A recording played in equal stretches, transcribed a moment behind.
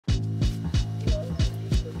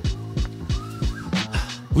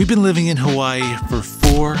We've been living in Hawaii for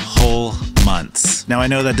 4 whole months. Now I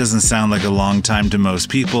know that doesn't sound like a long time to most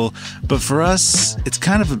people, but for us, it's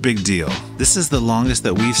kind of a big deal. This is the longest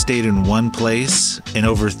that we've stayed in one place in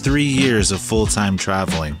over 3 years of full-time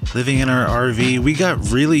traveling. Living in our RV, we got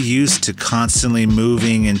really used to constantly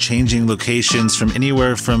moving and changing locations from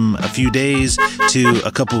anywhere from a few days to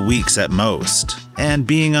a couple weeks at most. And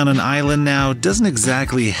being on an island now doesn't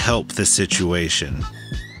exactly help the situation.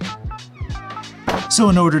 So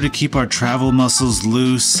in order to keep our travel muscles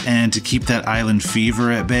loose and to keep that island fever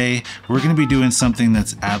at bay, we're going to be doing something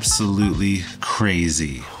that's absolutely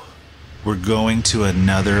crazy. We're going to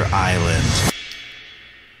another island.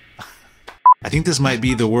 I think this might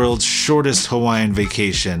be the world's shortest Hawaiian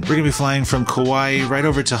vacation. We're going to be flying from Kauai right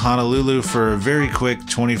over to Honolulu for a very quick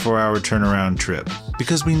 24-hour turnaround trip.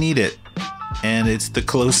 Because we need it. And it's the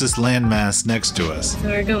closest landmass next to us. So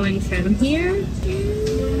we're going from here to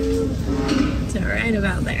right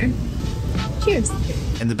about there. Cheers.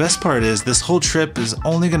 And the best part is this whole trip is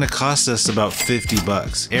only going to cost us about $50,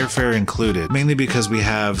 airfare included, mainly because we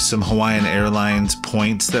have some Hawaiian Airlines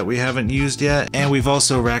points that we haven't used yet, and we've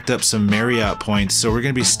also racked up some Marriott points, so we're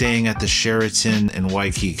going to be staying at the Sheraton in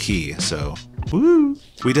Waikiki, so woo!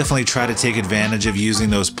 We definitely try to take advantage of using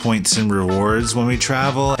those points and rewards when we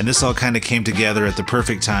travel, and this all kind of came together at the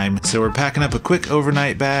perfect time, so we're packing up a quick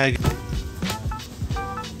overnight bag,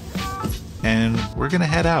 and we're gonna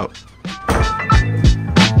head out.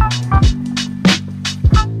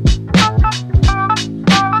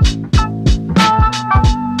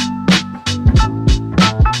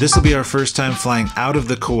 This will be our first time flying out of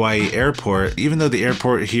the Kauai airport. Even though the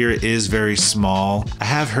airport here is very small, I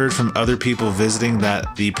have heard from other people visiting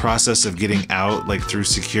that the process of getting out, like through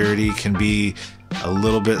security, can be a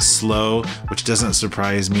little bit slow, which doesn't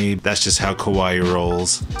surprise me. That's just how Kauai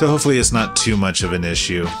rolls. So hopefully it's not too much of an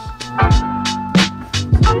issue.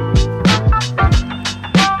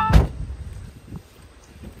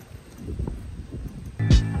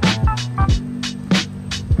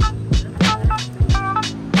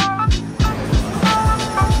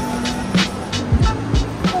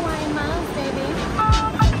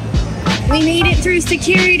 We made it through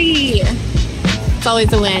security. It's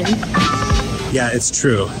always a win. Yeah, it's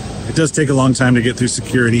true. It does take a long time to get through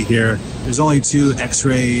security here. There's only 2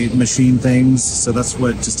 x-ray machine things, so that's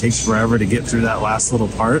what just takes forever to get through that last little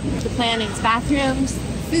part. The plan is bathrooms,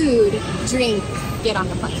 food, drink, get on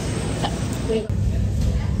the plane. So,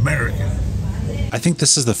 American. I think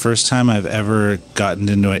this is the first time I've ever gotten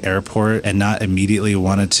into an airport and not immediately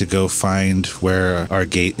wanted to go find where our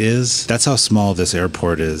gate is. That's how small this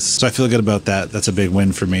airport is. So I feel good about that. That's a big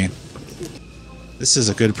win for me. This is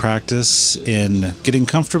a good practice in getting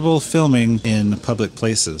comfortable filming in public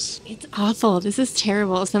places. it's awful. This is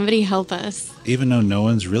terrible. Somebody help us. Even though no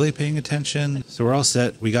one's really paying attention. So we're all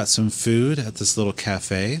set. We got some food at this little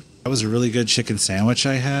cafe. That was a really good chicken sandwich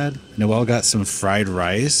I had. Noelle got some fried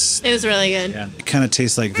rice. It was really good. Yeah, it kind of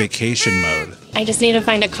tastes like vacation mode. I just need to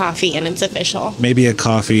find a coffee and it's official. Maybe a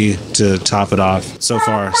coffee to top it off. So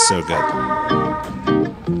far, so good.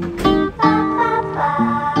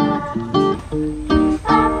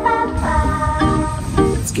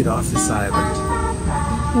 Let's get off this island.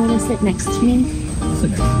 You want to sit next to me?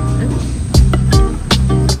 Sit next to me.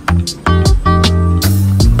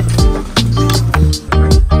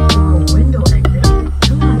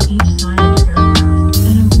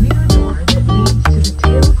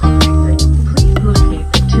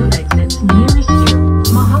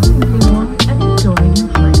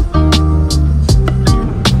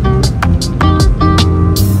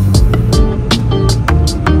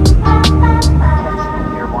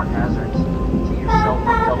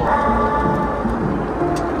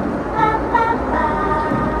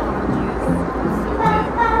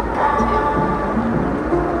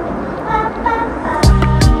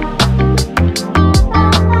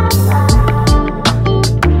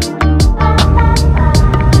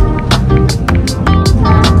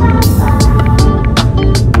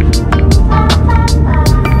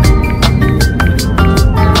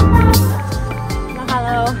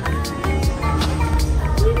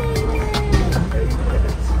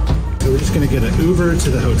 To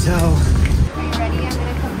the hotel. Are you ready? I'm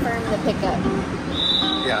going to confirm the pickup.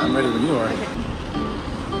 Yeah, I'm ready when you are.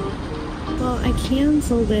 Well, I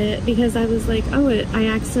canceled it because I was like, oh, I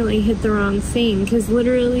accidentally hit the wrong thing, because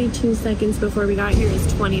literally 2 seconds before we got here is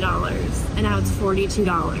 $20 and now it's $42.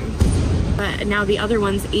 But now the other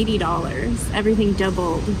one's $80. Everything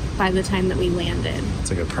doubled by the time that we landed. It's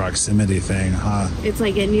like a proximity thing, huh? It's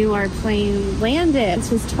like it knew our plane landed. It's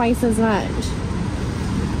just twice as much.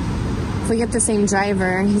 If we get the same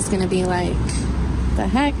driver, he's gonna be like The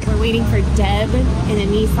heck? We're waiting for Deb in a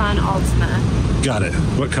Nissan Altima. Got it.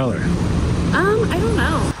 What color? I don't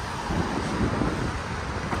know.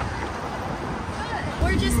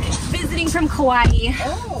 We're just visiting from Kauai.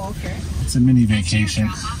 Oh, okay. It's a mini vacation.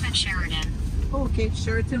 Okay,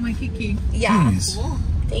 Sheraton Waikiki. Yeah. Nice. Cool.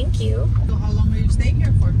 Thank you. So how long are you staying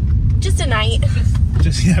here for? Just a night.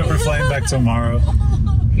 Just, yeah, we're flying back tomorrow.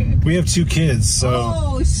 Okay. We have 2 kids, so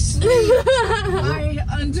Oh, sweet. I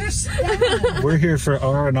understand. we're here for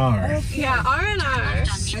R&R. Yeah, R&R. I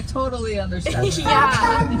totally understand. Yeah. I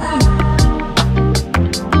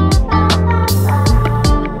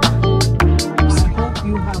hope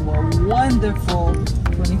you have a wonderful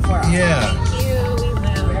 24 hours. Yeah. Thank you. We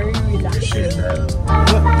will. Very relaxing. Appreciate that.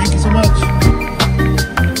 Well, thank you so much.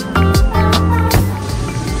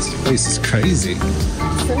 This place is crazy.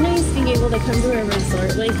 So nice being able to come to a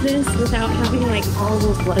resort like this without having like all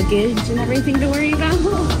the luggage and everything to worry about.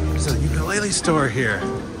 There's a ukulele store here.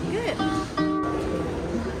 Good.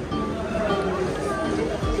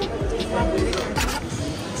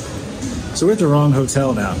 So we're at the wrong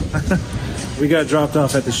hotel now. We got dropped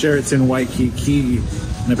off at the Sheraton Waikiki,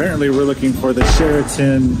 and apparently we're looking for the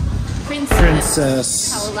Sheraton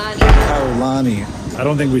Princess Kaulani. Kaulani. I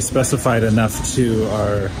don't think we specified enough to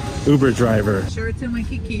our Uber driver. Sheraton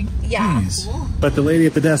Waikiki. Yeah. Nice. But the lady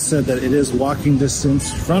at the desk said that it is walking distance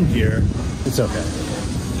from here. It's okay.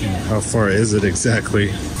 How far is it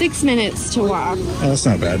exactly? 6 minutes to walk. Oh, that's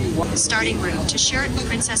not bad. Starting route to Sheraton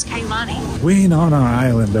Princess Kailani. We ain't on our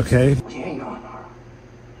island, okay?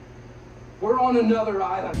 We're on another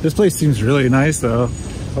island. This place seems really nice, though.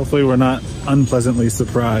 Hopefully we're not unpleasantly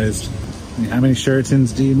surprised. I mean, how many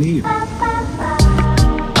Sheratons do you need? We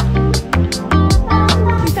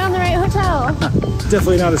found the right hotel.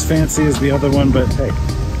 Definitely not as fancy as the other one, but hey,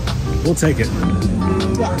 we'll take it.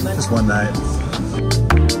 Just one night.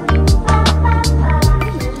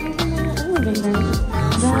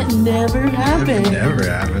 That never happened. Never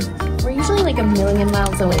happened. We're usually like a million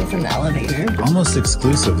miles away from the elevator. Almost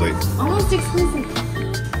exclusively. Almost exclusive.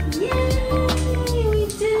 Yay! We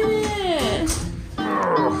did it!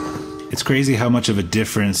 It's crazy how much of a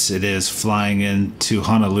difference it is flying into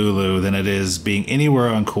Honolulu than it is being anywhere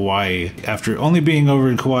on Kauai. After only being over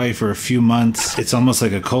in Kauai for a few months, it's almost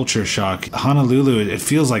like a culture shock. Honolulu, it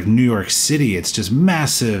feels like New York City. It's just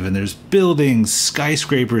massive, and there's buildings,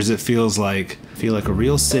 skyscrapers, it feels like. Feel like a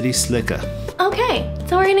real city slicka. Okay,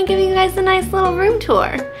 so we're gonna give you guys a nice little room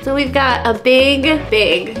tour. So we've got a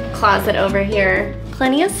big closet over here.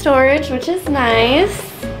 Plenty of storage, which is nice.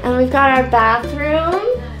 And we've got our bathroom.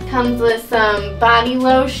 Comes with some body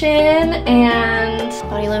lotion and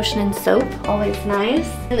soap, always nice.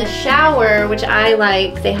 And the shower, which I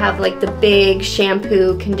like, they have like the big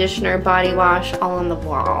shampoo, conditioner, body wash all on the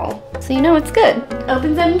wall. So you know it's good.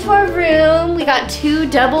 Opens up into our room. We got 2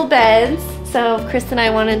 double beds. So if Chris and I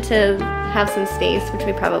wanted to have some space, which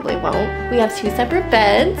we probably won't. We have 2 separate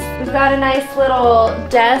beds. We've got a nice little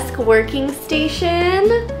desk working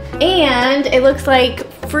station. And it looks like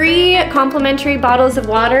free complimentary bottles of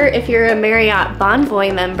water if you're a Marriott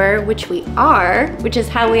Bonvoy member, which we are, which is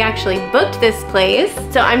how we actually booked this place.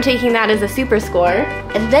 So I'm taking that as a super score.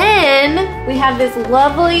 And then we have this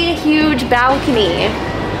lovely, huge balcony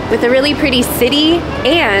with a really pretty city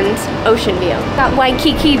and ocean view. Got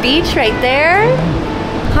Waikiki Beach right there.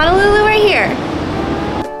 Honolulu right here.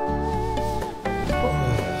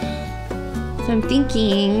 So I'm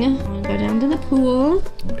thinking I want to go down to the pool.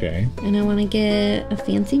 Okay. And I want to get a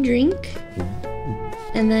fancy drink.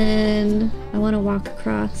 And then I want to walk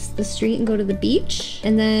across the street and go to the beach.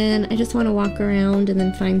 And then I just want to walk around and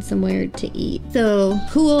then find somewhere to eat. So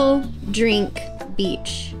pool, drink,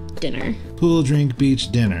 beach, dinner. Pool, drink,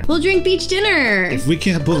 beach, dinner. Pool, drink, beach, dinner. If we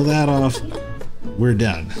can't pull that off, we're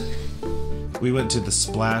done. We went to the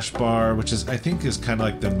Splash Bar, which is, I think, is kind of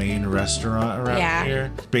like the main restaurant around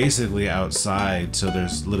here. Basically outside, so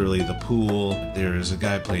there's literally the pool, there's a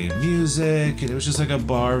guy playing music, and it was just like a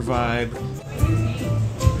bar vibe.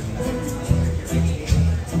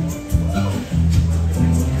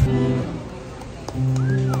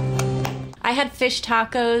 I had fish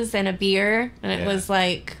tacos and a beer, and it was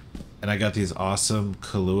like... And I got these awesome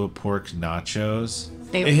Kahlua pork nachos.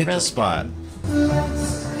 They It hit really the spot.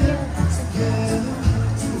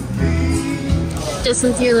 Just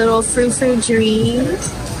with your little frou-frou drink.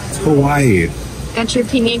 It's Hawaii. Got your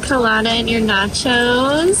pina colada and your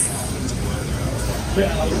nachos.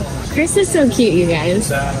 Chris is so cute, you guys.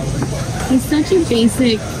 He's such a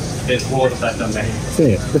basic...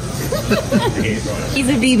 Say it. He's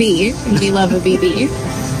a BB, and we love a BB.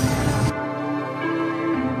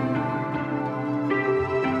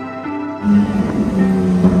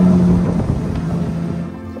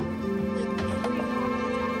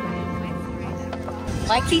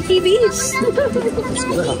 Waikiki Beach.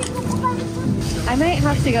 I might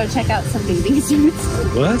have to go check out some bathing suits.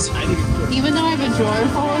 What? Even though I have a drawer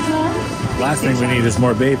full of them. Last thing we need is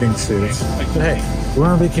more bathing suits. But hey, we're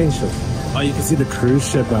on vacation. Oh, you can see the cruise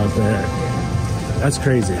ship out there. That's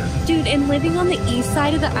crazy. Dude, and living on the east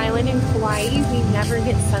side of the island in Hawaii, we never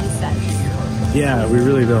get sunsets. Yeah, we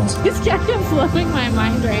really don't. It's kind of blowing my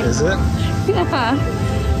mind right now. Is it? Yeah.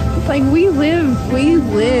 It's like we live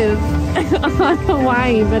on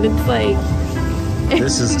Hawaii, but it's like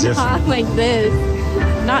This is different. not like this.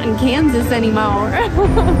 Not in Kansas anymore.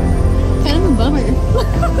 Kind of a bummer.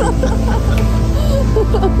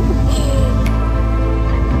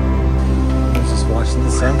 Just watching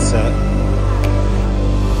the sunset.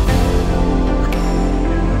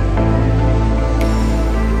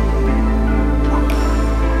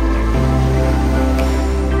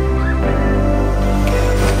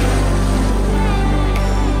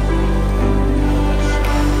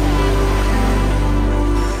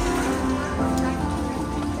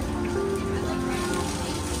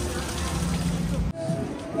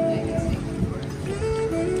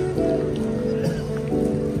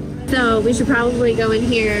 So we should probably go in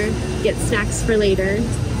here, get snacks for later,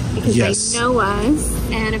 because Yes. they know us.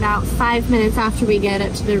 And about 5 minutes after we get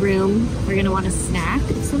up to the room, we're gonna want a snack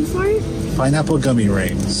of some sort. Pineapple gummy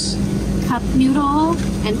rings. Cup noodle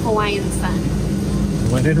and Hawaiian sun.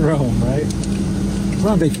 When in Rome, right?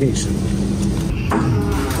 We're on vacation.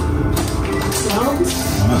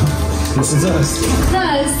 This is us.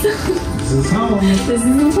 This is home. This is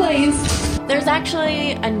the place. There's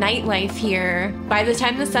actually a nightlife here. By the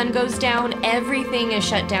time the sun goes down, everything is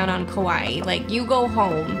shut down on Kauai. Like, you go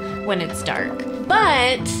home when it's dark.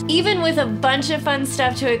 But even with a bunch of fun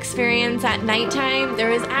stuff to experience at nighttime,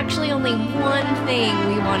 there is actually only one thing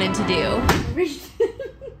we wanted to do.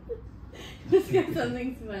 This got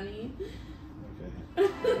something funny.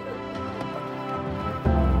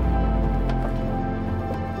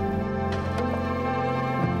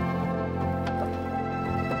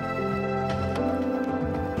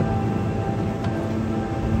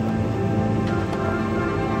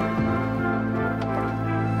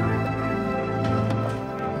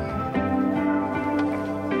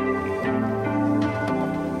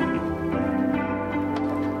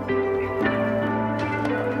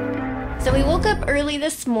 So we woke up early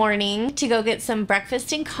this morning to go get some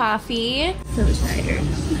breakfast and coffee. So tired.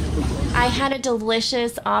 I had a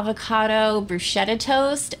delicious avocado bruschetta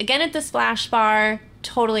toast. Again at the Splash Bar.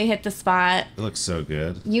 Totally hit the spot. It looks so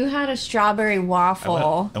good. You had a strawberry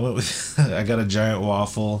waffle. I went with I got a giant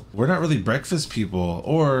waffle. We're not really breakfast people,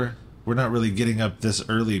 or we're not really getting up this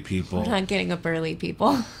early people. We're not getting up early,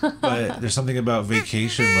 people. But there's something about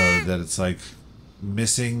vacation mode that it's like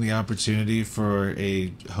missing the opportunity for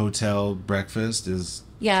a hotel breakfast is,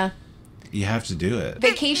 Yeah. you have to do it.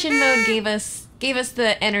 Vacation mode gave us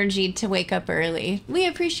the energy to wake up early. We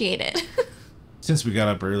appreciate it. Since we got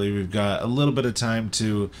up early, we've got a little bit of time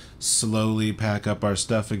to slowly pack up our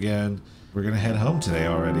stuff again. We're gonna head home today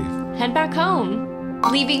already. Head back home.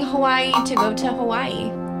 Leaving Hawaii to go to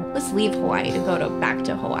Hawaii. Let's leave Hawaii to go back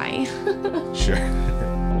to Hawaii. Sure.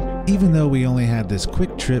 Even though we only had this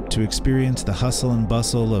quick trip to experience the hustle and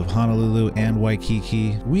bustle of Honolulu and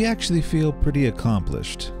Waikiki, we actually feel pretty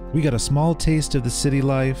accomplished. We got a small taste of the city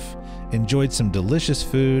life, enjoyed some delicious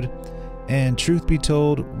food, and truth be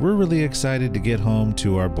told, we're really excited to get home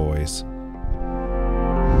to our boys.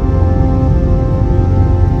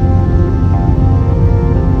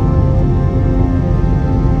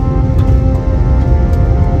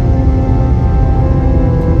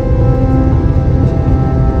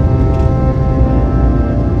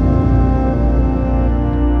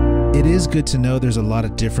 It is good to know there's a lot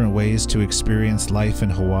of different ways to experience life in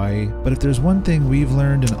Hawaii, but if there's one thing we've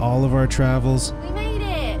learned in all of our travels, We made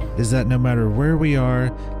it! is that no matter where we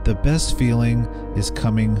are, the best feeling is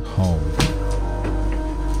coming home.